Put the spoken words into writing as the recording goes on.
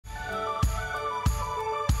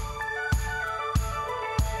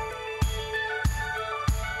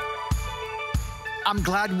I'm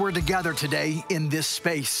glad we're together today in this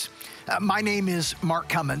space. My name is Mark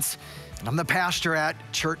Cummins, and I'm the pastor at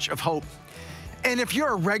Church of Hope. And if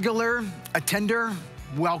you're a regular attender,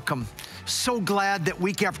 welcome. So glad that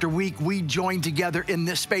week after week we join together in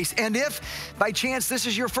this space. And if by chance this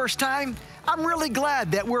is your first time, I'm really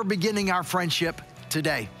glad that we're beginning our friendship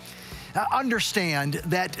today. Understand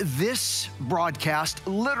that this broadcast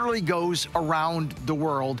literally goes around the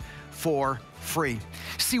world for free.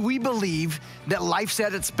 See, we believe that life's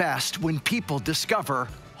at its best when people discover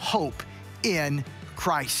hope in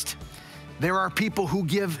Christ. There are people who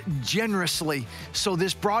give generously so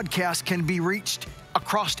this broadcast can be reached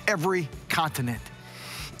across every continent.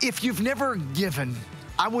 If you've never given,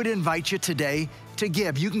 I would invite you today to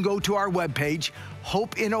give. You can go to our webpage,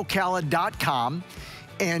 HopeInOcala.com,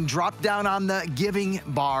 and drop down on the giving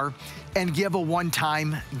bar and give a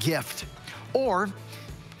one-time gift. Or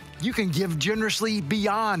you can give generously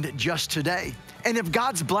beyond just today. And if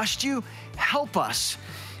God's blessed you, help us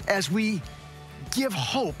as we give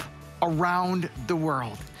hope around the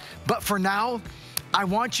world. But for now, I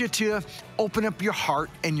want you to open up your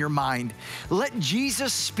heart and your mind. Let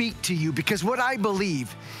Jesus speak to you, because what I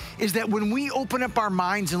believe is that when we open up our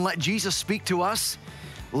minds and let Jesus speak to us,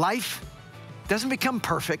 life doesn't become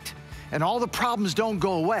perfect and all the problems don't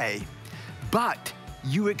go away, but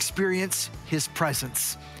you experience His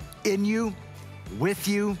presence in you, with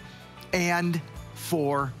you, and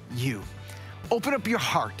for you. Open up your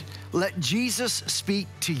heart. Let Jesus speak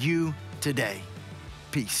to you today.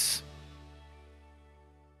 Peace.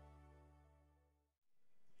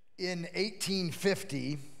 In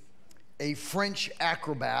 1850, a French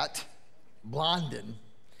acrobat, Blondin,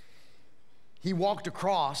 he walked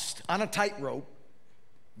across on a tightrope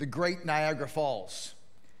the Great Niagara Falls.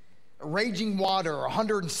 Raging water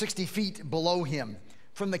 160 feet below him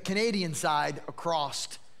from the Canadian side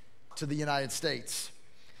across to the United States.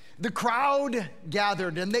 The crowd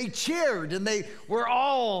gathered and they cheered and they were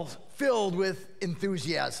all filled with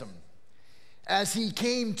enthusiasm. As he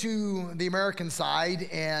came to the American side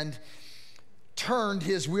and turned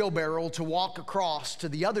his wheelbarrow to walk across to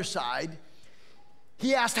the other side,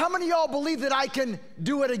 he asked, "How many of y'all believe that I can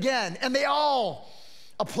do it again?" And they all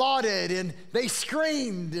applauded and they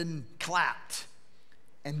screamed and clapped.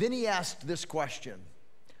 And then he asked this question: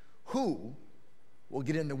 "Who will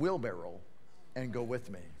get in the wheelbarrow and go with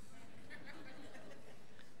me?"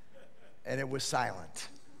 And it was silent.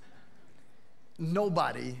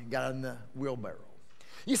 Nobody got in the wheelbarrow.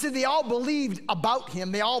 You see, they all believed about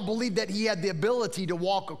him. They all believed that he had the ability to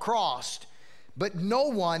walk across, but no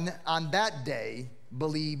one on that day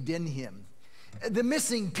believed in him. The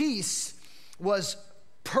missing piece was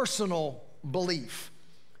personal belief.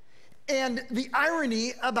 And the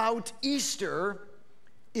irony about Easter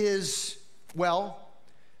is, well,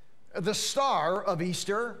 the star of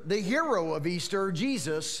Easter, the hero of Easter,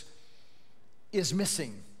 Jesus, is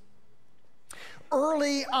missing.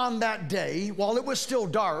 Early on that day, while it was still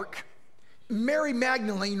dark, Mary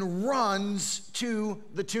Magdalene runs to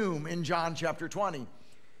the tomb in John chapter 20.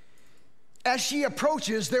 As she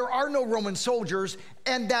approaches, there are no Roman soldiers,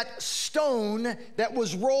 and that stone that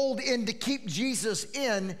was rolled in to keep Jesus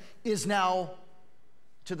in is now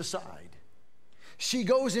to the side. She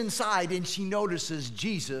goes inside and she notices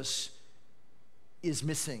Jesus is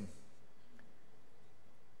missing.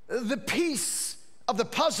 The piece of the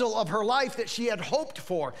puzzle of her life that she had hoped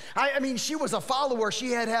for. I mean, she was a follower.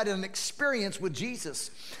 She had had an experience with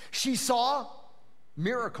Jesus. She saw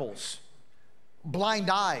miracles, blind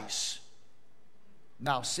eyes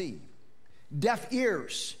now see, deaf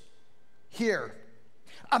ears hear.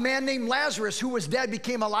 A man named Lazarus who was dead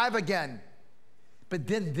became alive again. But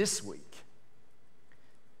then this week,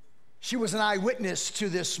 she was an eyewitness to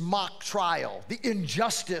this mock trial, the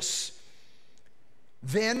injustice,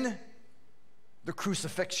 then the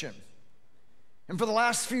crucifixion. And for the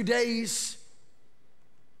last few days,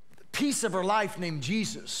 the piece of her life named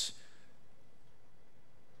Jesus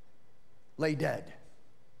lay dead.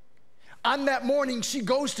 On that morning, she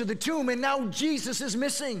goes to the tomb, and now Jesus is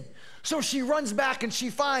missing. So she runs back and she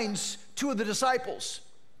finds two of the disciples,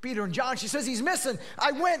 Peter and John. She says, "He's missing.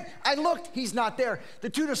 I went, I looked, he's not there." The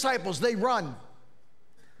two disciples, they run,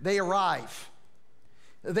 they arrive,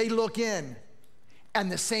 they look in,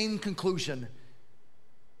 and the same conclusion: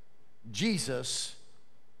 Jesus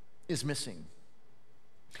is missing.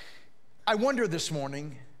 I wonder this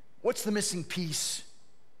morning, what's the missing piece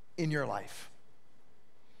in your life?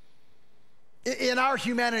 In our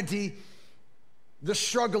humanity, the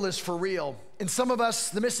struggle is for real. And some of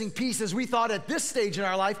us, the missing piece is we thought at this stage in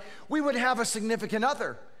our life, we would have a significant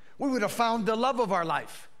other. We would have found the love of our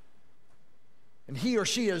life. And he or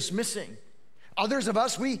she is missing. Others of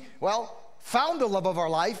us, we found the love of our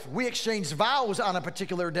life. We exchanged vows on a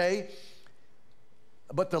particular day,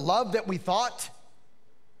 but the love that we thought,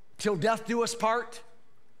 till death do us part,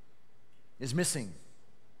 is missing.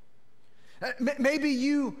 Maybe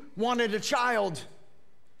you wanted a child,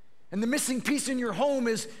 and the missing piece in your home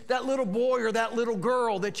is that little boy or that little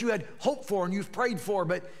girl that you had hoped for and you've prayed for,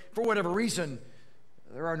 but for whatever reason,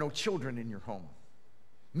 there are no children in your home.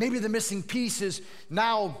 Maybe the missing piece is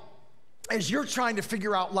now, as you're trying to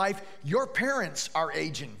figure out life, your parents are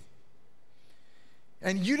aging,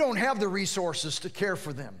 and you don't have the resources to care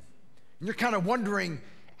for them. And you're kind of wondering,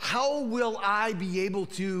 how will I be able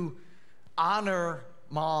to honor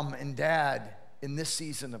mom and dad in this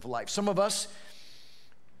season of life? Some of us,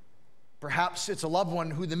 perhaps it's a loved one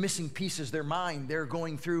who the missing piece is their mind. They're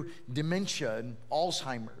going through dementia and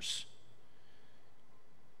Alzheimer's.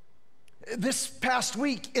 This past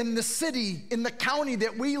week in the city, in the county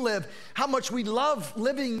that we live, how much we love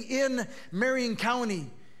living in Marion County.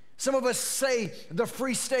 Some of us say the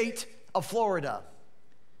free state of Florida.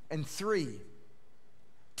 And 3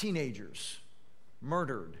 teenagers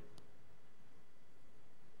murdered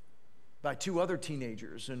by 2 other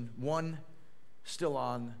teenagers, and 1 still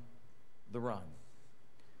on the run.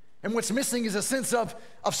 And what's missing is a sense of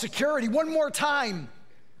security. One more time,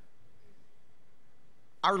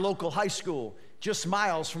 our local high school, just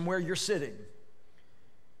miles from where you're sitting,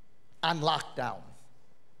 on lockdown.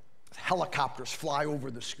 Helicopters fly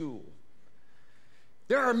over the school.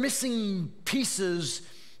 There are missing pieces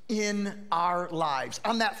in our lives.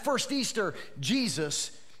 On that first Easter,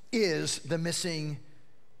 Jesus is the missing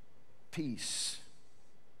piece.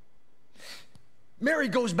 Mary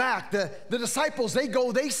goes back. The disciples,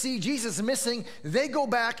 they see Jesus missing. They go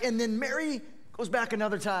back, and then Mary goes back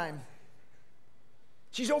another time.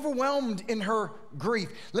 She's overwhelmed in her grief.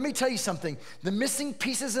 Let me tell you something. The missing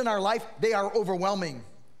pieces in our life, they are overwhelming.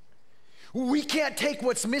 We can't take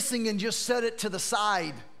what's missing and just set it to the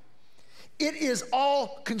side. It is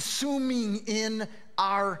all consuming in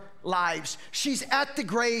our lives. She's at the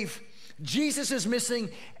grave. Jesus is missing,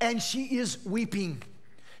 and she is weeping.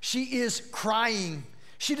 She is crying.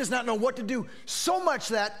 She does not know what to do. So much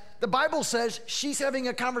that the Bible says she's having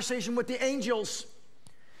a conversation with the angels.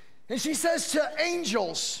 And she says to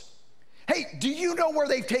angels, hey, do you know where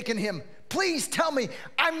they've taken him? Please tell me.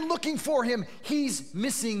 I'm looking for him. He's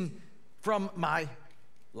missing from my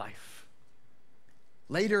life.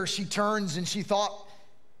 Later, she turns and she thought,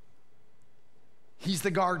 he's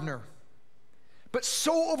the gardener. But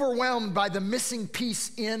so overwhelmed by the missing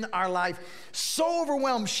piece in our life, so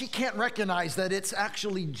overwhelmed she can't recognize that it's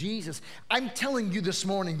actually Jesus. I'm telling you this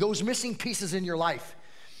morning, those missing pieces in your life,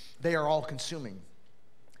 they are all consuming.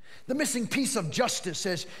 The missing piece of justice,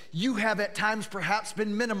 as you have at times perhaps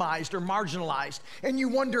been minimized or marginalized, and you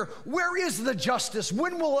wonder, where is the justice?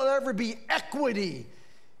 When will there ever be equity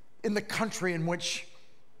in the country in which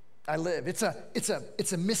I live? It's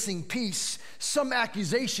a missing piece, some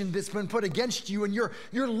accusation that's been put against you, and you're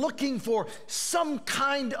looking for some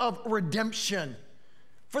kind of redemption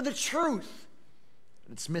for the truth.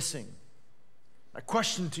 It's missing. My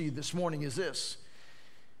question to you this morning is this: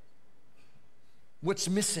 what's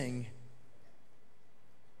missing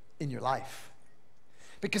in your life?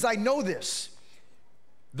 Because I know this.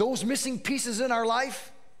 Those missing pieces in our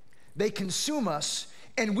life, they consume us,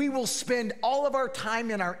 and we will spend all of our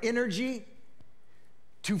time and our energy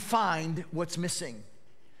to find what's missing.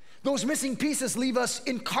 Those missing pieces leave us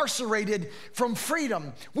incarcerated from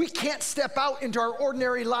freedom. We can't step out into our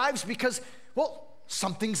ordinary lives because,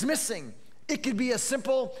 something's missing. It could be as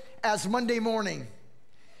simple as Monday morning.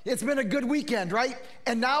 It's been a good weekend, right?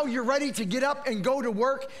 And now you're ready to get up and go to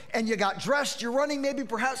work, and you got dressed. You're running maybe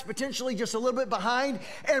perhaps potentially just a little bit behind.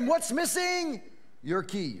 And what's missing? Your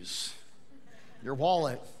keys, your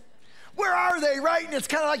wallet. Where are they, right? And it's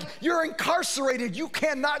kind of like you're incarcerated. You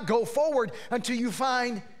cannot go forward until you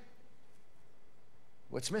find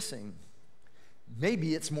what's missing.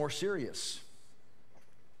 Maybe it's more serious.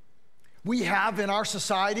 We have in our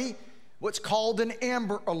society what's called an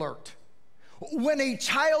Amber Alert. When a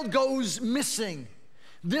child goes missing,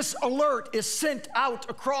 this alert is sent out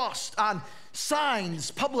across on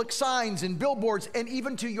signs, public signs and billboards, and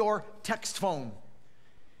even to your text phone.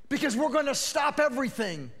 Because we're going to stop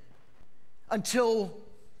everything until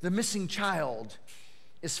the missing child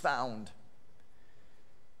is found.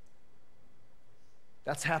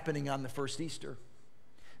 That's happening on the first Easter.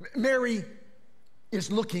 Mary is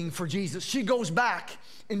looking for Jesus. She goes back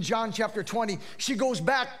in John chapter 20. She goes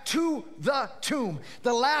back to the tomb,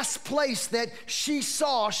 the last place that she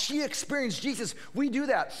saw, she experienced Jesus. We do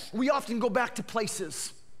that. We often go back to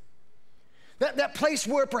places. That place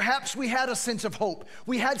where perhaps we had a sense of hope.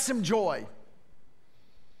 We had some joy.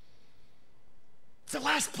 It's the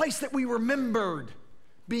last place that we remembered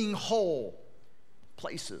being whole.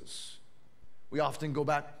 Places. We often go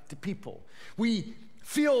back to people. We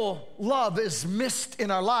feel love is missed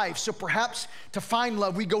in our lives, so perhaps to find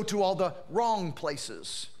love, we go to all the wrong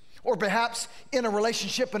places. Or perhaps in a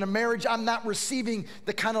relationship, in a marriage, I'm not receiving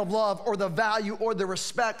the kind of love or the value or the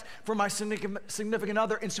respect from my significant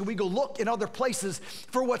other, and so we go look in other places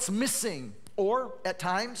for what's missing. Or, at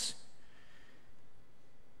times,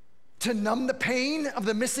 to numb the pain of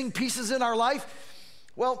the missing pieces in our life,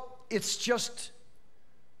 well, it's just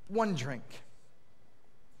one drink.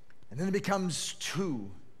 And then it becomes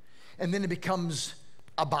two. And then it becomes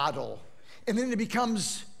a bottle. And then it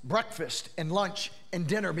becomes breakfast and lunch and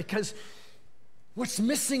dinner, because what's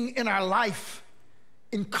missing in our life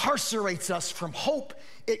incarcerates us from hope.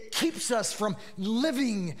 It keeps us from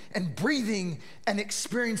living and breathing and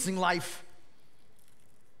experiencing life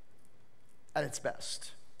at its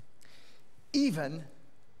best. Even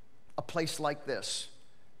a place like this,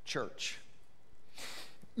 church.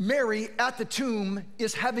 Mary at the tomb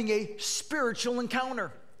is having a spiritual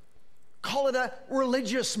encounter. Call it a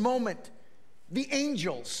religious moment. The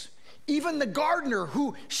angels, even the gardener,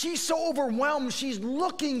 who she's so overwhelmed, she's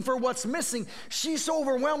looking for what's missing. She's so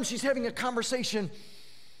overwhelmed, she's having a conversation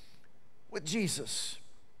with Jesus.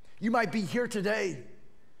 You might be here today.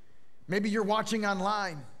 Maybe you're watching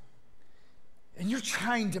online, and you're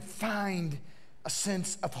trying to find a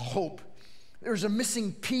sense of hope. There's a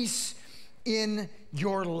missing piece in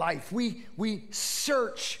your life. We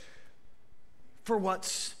search for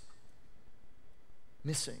what's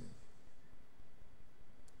missing.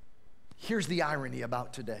 Here's the irony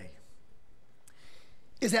about today,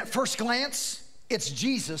 is at first glance, it's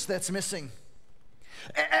Jesus that's missing.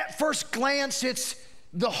 At first glance, it's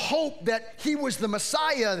the hope that he was the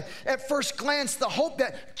Messiah. At first glance, the hope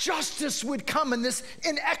that justice would come, and this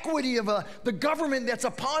inequity of the government that's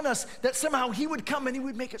upon us, that somehow he would come and he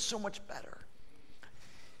would make it so much better.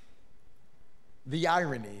 The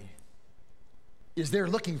irony is they're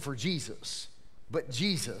looking for Jesus, but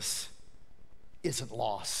Jesus isn't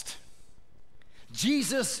lost.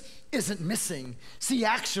 Jesus isn't missing. See,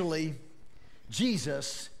 actually,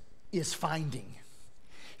 Jesus is finding.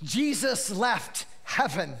 Jesus left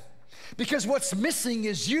heaven because what's missing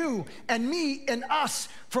is you and me and us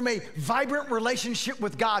from a vibrant relationship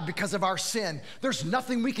with God because of our sin. There's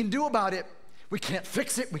nothing we can do about it. We can't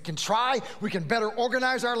fix it. We can try. We can better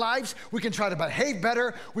organize our lives. We can try to behave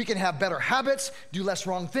better. We can have better habits, do less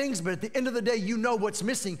wrong things. But at the end of the day, you know what's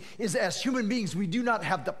missing is, as human beings, we do not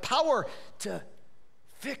have the power to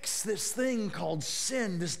fix this thing called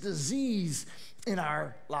sin, this disease in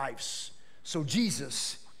our lives. So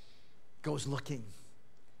Jesus goes looking.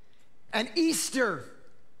 And Easter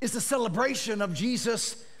is the celebration of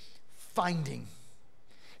Jesus finding.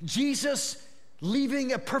 Jesus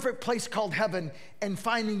leaving a perfect place called heaven and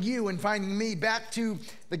finding you and finding me. Back to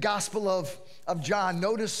the Gospel of John.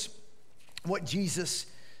 Notice what Jesus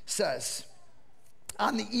says.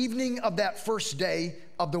 On the evening of that first day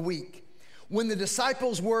of the week, when the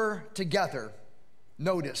disciples were together,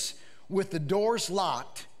 notice, with the doors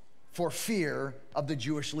locked for fear of the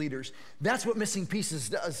Jewish leaders. That's what missing pieces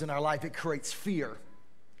does in our life. It creates fear.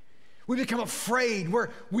 We become afraid.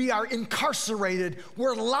 We are incarcerated.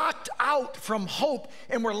 We're locked out from hope,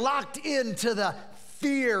 and we're locked into the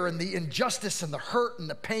fear and the injustice and the hurt and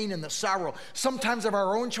the pain and the sorrow, sometimes of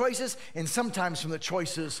our own choices and sometimes from the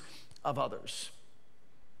choices of others.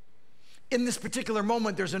 In this particular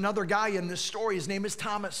moment, there's another guy in this story. His name is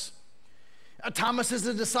Thomas. Thomas is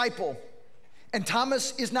a disciple, and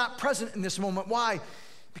Thomas is not present in this moment. Why?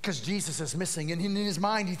 Because Jesus is missing. And in his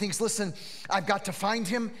mind, he thinks, listen, I've got to find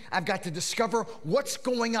him. I've got to discover what's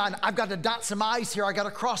going on. I've got to dot some I's here. I've got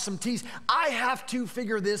to cross some T's. I have to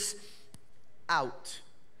figure this out.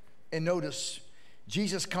 And notice,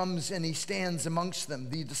 Jesus comes and he stands amongst them,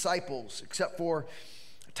 the disciples, except for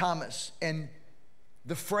Thomas. And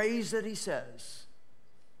the phrase that he says,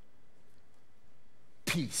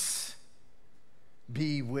 peace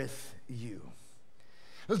be with you.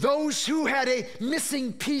 Those who had a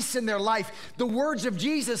missing piece in their life, the words of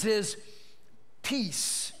Jesus is,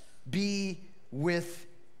 peace be with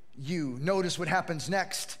you. Notice what happens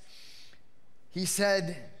next. He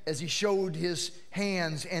said, as he showed his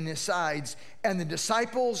hands and his sides, and the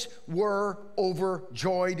disciples were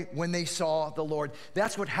overjoyed when they saw the Lord.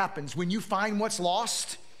 That's what happens when you find what's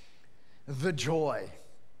lost, the joy.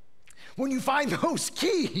 When you find those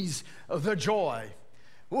keys, the joy.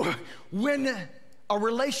 When a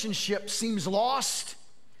relationship seems lost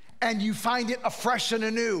and you find it afresh and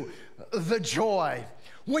anew, the joy.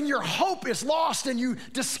 When your hope is lost and you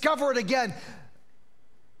discover it again,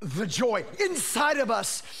 the joy. Inside of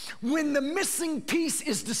us, when the missing piece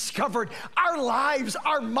is discovered, our lives,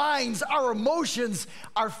 our minds, our emotions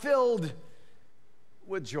are filled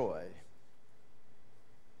with joy.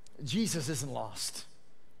 Jesus isn't lost.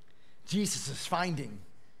 Jesus is finding.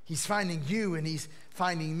 He's finding you and he's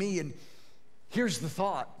finding me. And here's the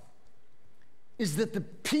thought, is that the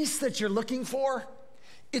peace that you're looking for,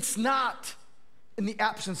 it's not in the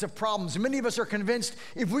absence of problems. Many of us are convinced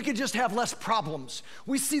if we could just have less problems.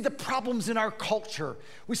 We see the problems in our culture.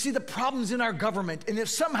 We see the problems in our government. And if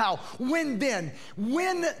somehow, when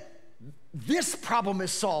this problem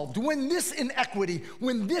is solved, when this inequity,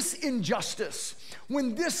 when this injustice,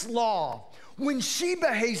 when this law, when she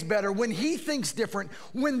behaves better, when he thinks different,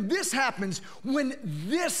 when this happens, when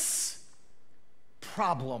this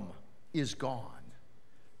problem is gone,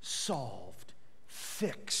 solved,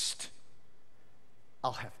 fixed,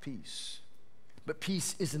 I'll have peace. But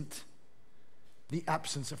peace isn't the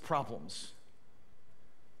absence of problems.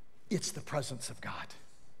 It's the presence of God.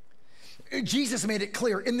 Jesus made it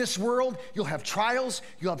clear, in this world, you'll have trials,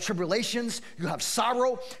 you'll have tribulations, you'll have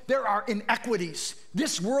sorrow. There are inequities.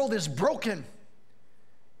 This world is broken.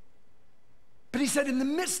 But he said, in the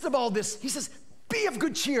midst of all this, he says, be of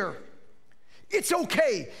good cheer. It's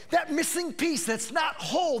okay. That missing piece that's not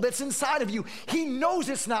whole, that's inside of you, he knows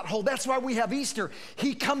it's not whole. That's why we have Easter.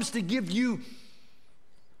 He comes to give you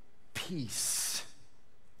peace.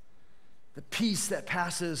 The peace that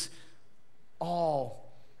passes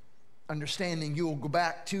all understanding. You will go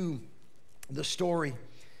back to the story.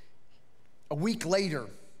 A week later,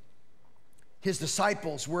 his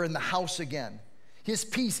disciples were in the house again. His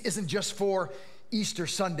peace isn't just for Easter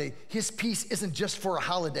Sunday. His peace isn't just for a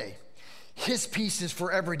holiday. His peace is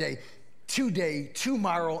for every day, today,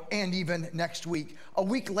 tomorrow, and even next week. A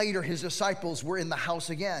week later, his disciples were in the house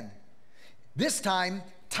again. This time,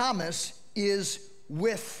 Thomas is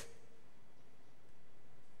with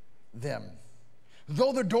them.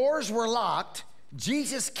 Though the doors were locked,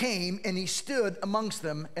 Jesus came and he stood amongst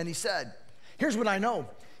them and he said, here's what I know,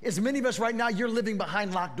 is many of us right now, you're living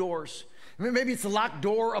behind locked doors. Maybe it's a locked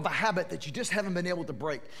door of a habit that you just haven't been able to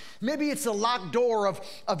break. Maybe it's a locked door of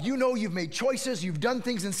you've made choices, you've done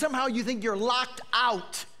things, and somehow you think you're locked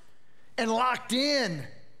out and locked in.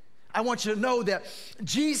 I want you to know that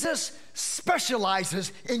Jesus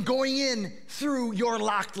specializes in going in through your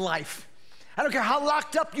locked life. I don't care how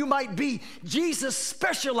locked up you might be, Jesus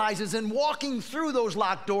specializes in walking through those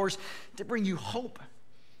locked doors to bring you hope,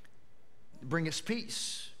 to bring us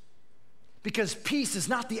peace. Because peace is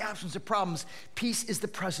not the absence of problems. Peace is the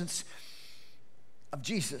presence of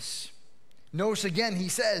Jesus. Notice again, he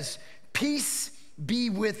says, peace be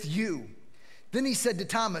with you. Then he said to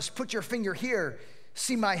Thomas, put your finger here,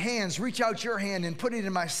 see my hands, reach out your hand and put it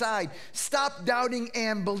in my side. Stop doubting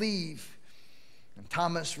and believe. And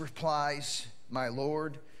Thomas replies, my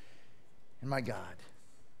Lord and my God.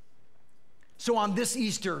 So on this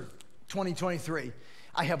Easter 2023,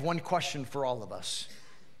 I have one question for all of us.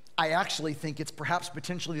 I actually think it's perhaps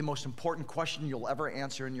potentially the most important question you'll ever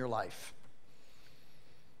answer in your life.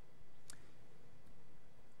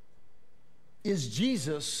 Is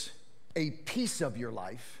Jesus a piece of your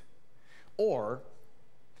life, or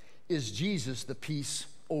is Jesus the piece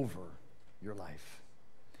over your life?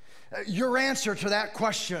 Your answer to that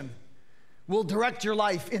question will direct your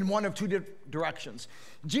life in one of two directions.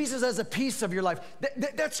 Jesus as a piece of your life,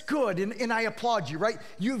 that's good, and I applaud you, right?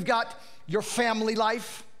 You've got your family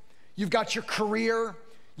life, you've got your career,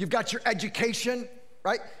 you've got your education,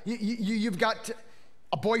 right? You've got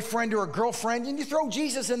a boyfriend or a girlfriend, and you throw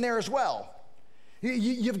Jesus in there as well.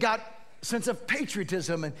 You've got a sense of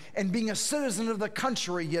patriotism and being a citizen of the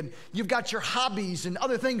country, and you've got your hobbies and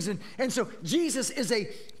other things. And so Jesus is a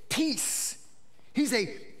piece. He's a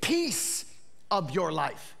piece of your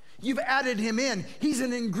life. You've added him in. He's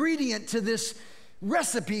an ingredient to this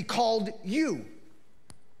recipe called you.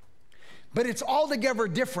 But it's altogether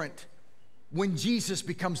different when Jesus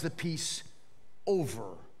becomes the piece over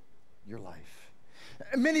your life.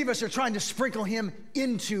 Many of us are trying to sprinkle him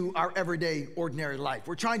into our everyday, ordinary life.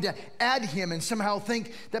 We're trying to add him and somehow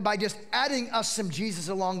think that by just adding us some Jesus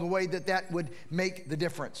along the way, that would make the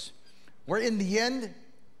difference. Where in the end,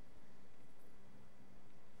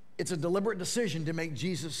 it's a deliberate decision to make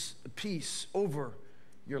Jesus the piece over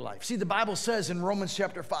your life. See, the Bible says in Romans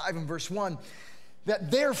chapter 5 and verse 1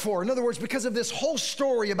 that therefore, in other words, because of this whole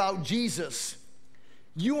story about Jesus,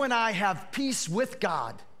 you and I have peace with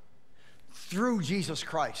God through Jesus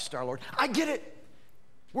Christ, our Lord. I get it.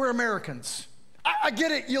 We're Americans. I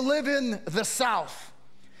get it. You live in the South.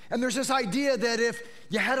 And there's this idea that if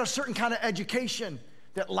you had a certain kind of education,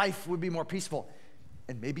 that life would be more peaceful.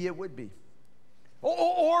 And maybe it would be.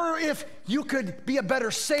 Or if you could be a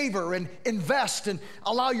better saver and invest and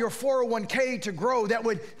allow your 401k to grow, that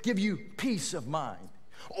would give you peace of mind.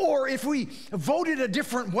 Or if we voted a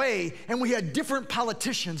different way and we had different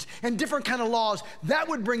politicians and different kind of laws, that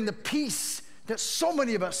would bring the peace that so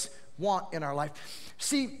many of us want in our life.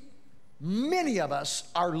 See, many of us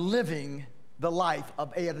are living the life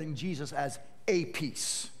of adding Jesus as a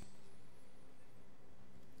peace.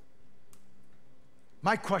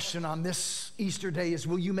 My question on this Easter day is,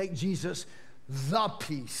 will you make Jesus the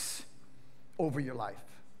peace over your life?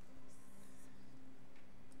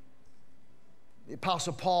 The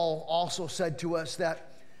Apostle Paul also said to us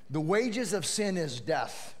that the wages of sin is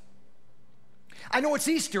death. I know it's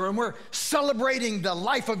Easter and we're celebrating the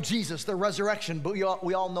life of Jesus, the resurrection, but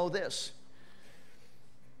we all know this.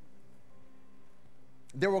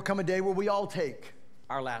 There will come a day where we all take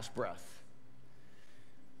our last breath.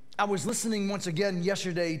 I was listening once again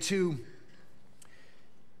yesterday to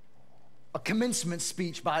a commencement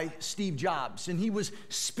speech by Steve Jobs, and he was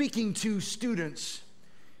speaking to students,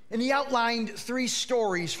 and he outlined 3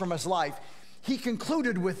 stories from his life. He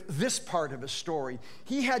concluded with this part of his story.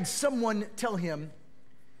 He had someone tell him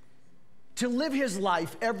to live his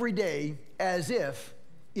life every day as if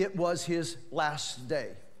it was his last day.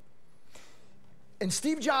 And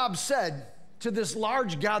Steve Jobs said to this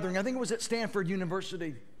large gathering, I think it was at Stanford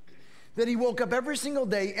University, that he woke up every single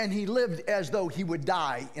day and he lived as though he would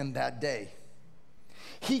die in that day.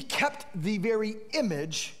 He kept the very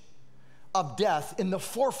image of death in the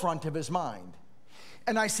forefront of his mind.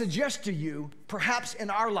 And I suggest to you, perhaps in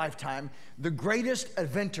our lifetime, the greatest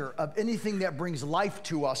inventor of anything that brings life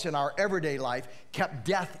to us in our everyday life kept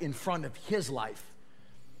death in front of his life.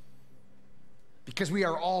 Because we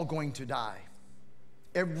are all going to die.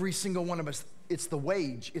 Every single one of us, it's the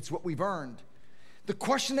wage, it's what we've earned. The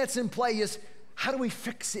question that's in play is, how do we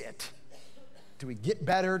fix it? Do we get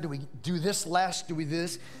better? Do we do this less? Do we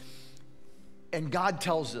this? And God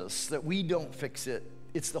tells us that we don't fix it.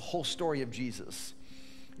 It's the whole story of Jesus.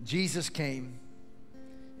 Jesus came,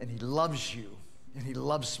 and he loves you, and he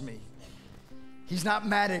loves me. He's not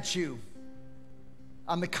mad at you.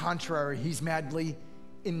 On the contrary, he's madly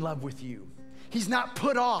in love with you. He's not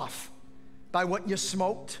put off by what you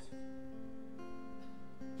smoked.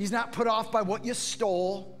 He's not put off by what you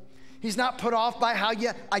stole. He's not put off by how you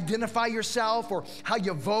identify yourself or how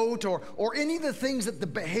you vote or any of the things that the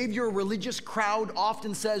behavioral religious crowd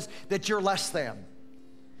often says that you're less than.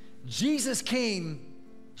 Jesus came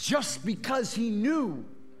just because he knew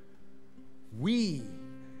we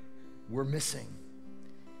were missing.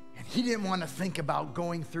 And he didn't want to think about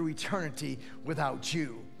going through eternity without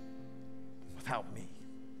you, without me.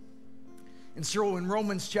 And so in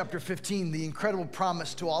Romans chapter 15, the incredible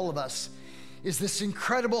promise to all of us is this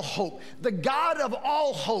incredible hope. The God of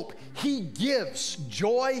all hope, he gives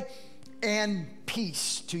joy and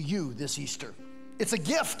peace to you this Easter. It's a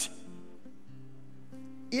gift.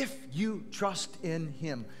 If you trust in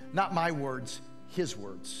him, not my words, his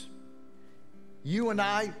words. You and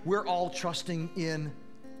I, we're all trusting in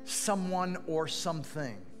someone or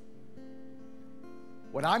something.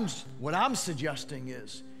 What I'm suggesting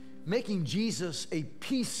is making Jesus a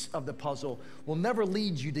piece of the puzzle will never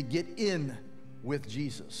lead you to get in with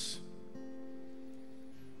Jesus.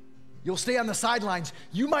 You'll stay on the sidelines.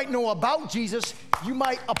 You might know about Jesus. You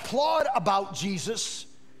might applaud about Jesus.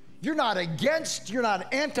 You're not against, you're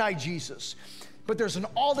not anti-Jesus. But there's an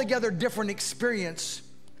altogether different experience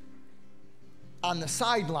on the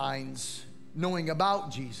sidelines knowing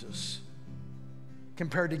about Jesus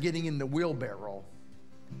compared to getting in the wheelbarrow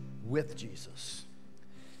with Jesus.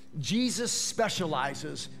 Jesus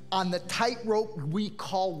specializes on the tightrope we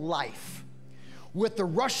call life, with the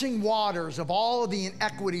rushing waters of all of the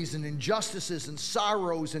inequities and injustices and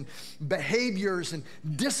sorrows and behaviors and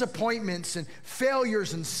disappointments and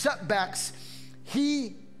failures and setbacks.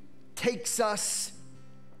 He takes us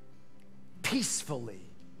peacefully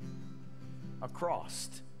across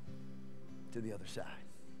to the other side.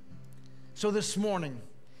 So this morning,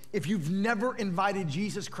 if you've never invited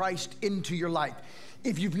Jesus Christ into your life,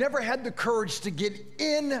 if you've never had the courage to get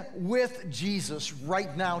in with Jesus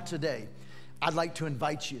right now today, I'd like to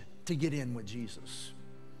invite you to get in with Jesus.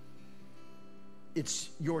 It's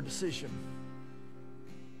your decision.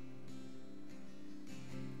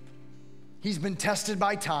 He's been tested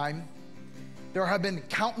by time. There have been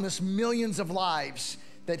countless millions of lives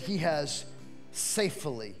that he has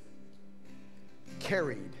safely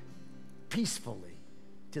carried peacefully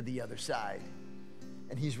to the other side.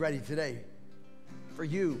 And he's ready today for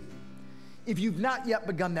you. If you've not yet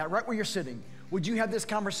begun that, right where you're sitting, would you have this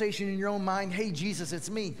conversation in your own mind? Hey, Jesus, it's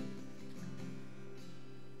me.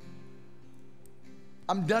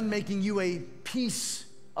 I'm done making you a piece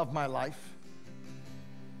of my life.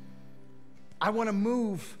 I want to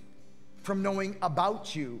move from knowing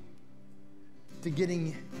about you to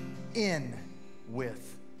getting in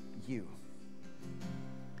with you.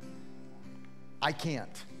 I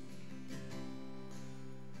can't.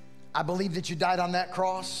 I believe that you died on that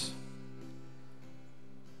cross.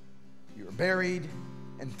 You were buried,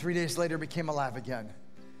 and 3 days later became alive again.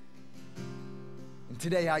 And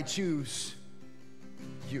today I choose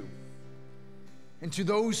you. And to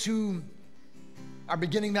those who are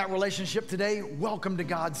beginning that relationship today, welcome to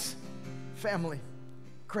God's family.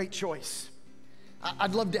 Great choice.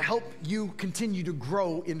 I'd love to help you continue to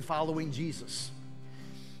grow in following Jesus.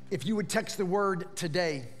 If you would text the word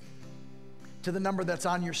today to the number that's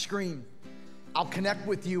on your screen, I'll connect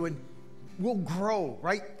with you and we'll grow,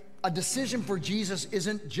 right? A decision for Jesus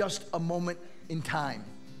isn't just a moment in time.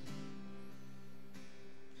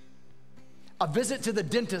 A visit to the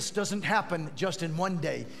dentist doesn't happen just in one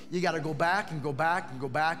day. You got to go back and go back and go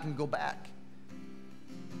back and go back.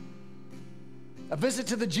 A visit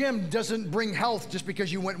to the gym doesn't bring health just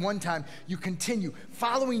because you went one time. You continue.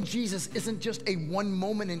 Following Jesus isn't just a one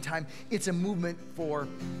moment in time. It's a movement for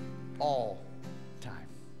all time.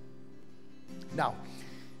 Now,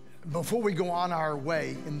 before we go on our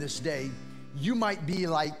way in this day, you might be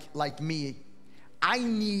like me. I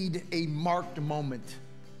need a marked moment.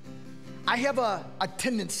 I have a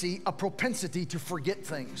tendency, a propensity to forget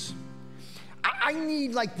things. I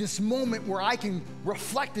need like this moment where I can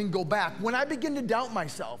reflect and go back. When I begin to doubt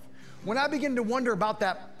myself, when I begin to wonder about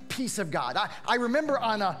that peace of God. I remember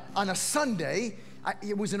on a Sunday,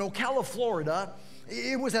 it was in Ocala, Florida.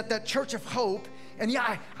 It was at that Church of Hope. And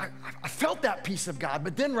yeah, I felt that peace of God.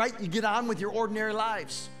 But then, right, you get on with your ordinary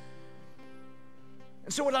lives.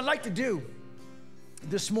 And so what I'd like to do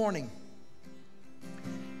this morning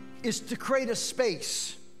is to create a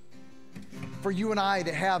space for you and I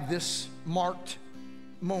to have this marked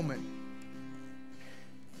moment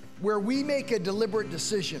where we make a deliberate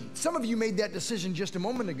decision. Some of you made that decision just a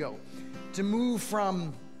moment ago to move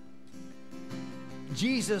from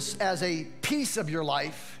Jesus as a piece of your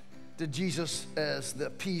life to Jesus as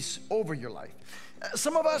the piece over your life.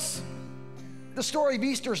 Some of us, the story of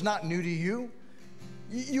Easter is not new to you.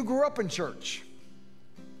 You grew up in church.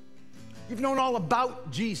 You've known all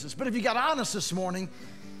about Jesus. But if you got honest this morning,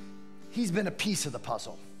 he's been a piece of the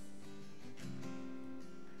puzzle.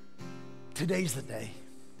 Today's the day.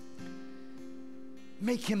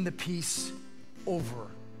 Make him the piece over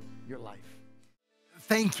your life.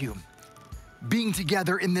 Thank you. Being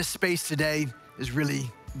together in this space today is really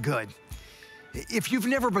good. If you've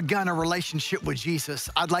never begun a relationship with Jesus,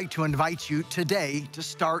 I'd like to invite you today to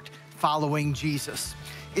start following Jesus.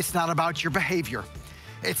 It's not about your behavior.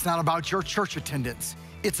 It's not about your church attendance.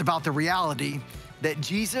 It's about the reality that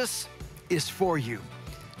Jesus is for you.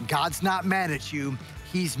 God's not mad at you.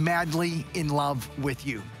 He's madly in love with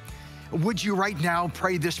you. Would you right now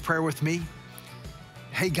pray this prayer with me?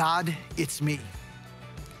 Hey God, it's me.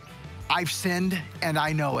 I've sinned and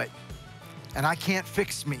I know it, and I can't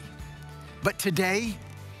fix me. But today,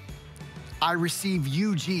 I receive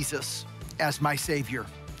you, Jesus, as my Savior.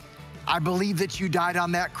 I believe that you died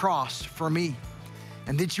on that cross for me,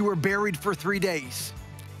 and that you were buried for 3 days,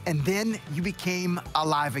 and then you became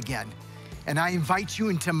alive again. And I invite you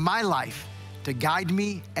into my life to guide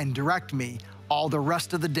me and direct me all the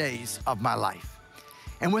rest of the days of my life.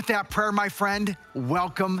 And with that prayer, my friend,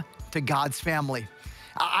 welcome to God's family.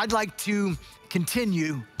 I'd like to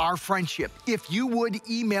continue our friendship. If you would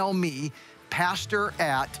email me,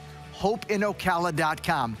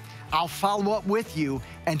 pastor@HopeInOcala.com. I'll follow up with you,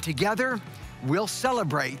 and together we'll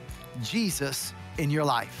celebrate Jesus in your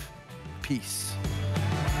life. Peace.